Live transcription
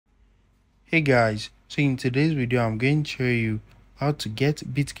Hey guys, so in today's video I'm going to show you how to get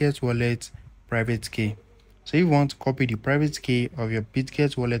Bitget Wallet private key. So if you want to copy the private key of your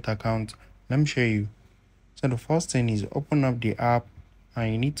Bitget Wallet account, let me show you. So the first thing is open up the app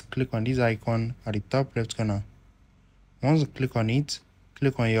and you need to click on this icon at the top left corner. Once you click on it,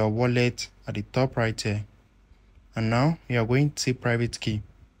 click on your wallet at the top right here. And now you are going to see private key.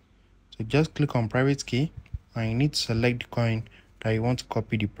 So just click on private key and you need to select the coin that you want to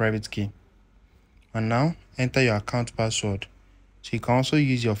copy the private key. And now enter your account password. So you can also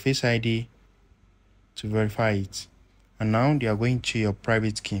use your Face ID to verify it. And now they are going to your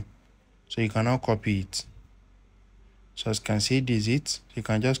private key. So you can now copy it. So as you can see, this is it. So you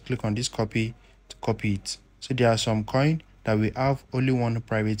can just click on this copy to copy it. So there are some coins that will have only one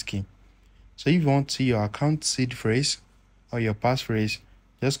private key. So if you want to see your account seed phrase or your passphrase,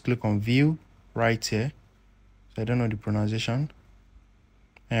 just click on view right here. So I don't know the pronunciation.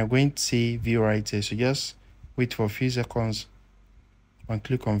 And you're going to see view right here. So just wait for a few seconds and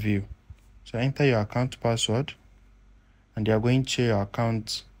click on view. So enter your account password and they are going to share your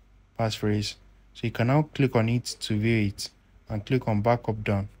account passphrase. So you can now click on it to view it and click on backup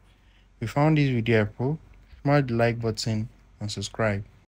done. If you found this video helpful, smash the like button and subscribe.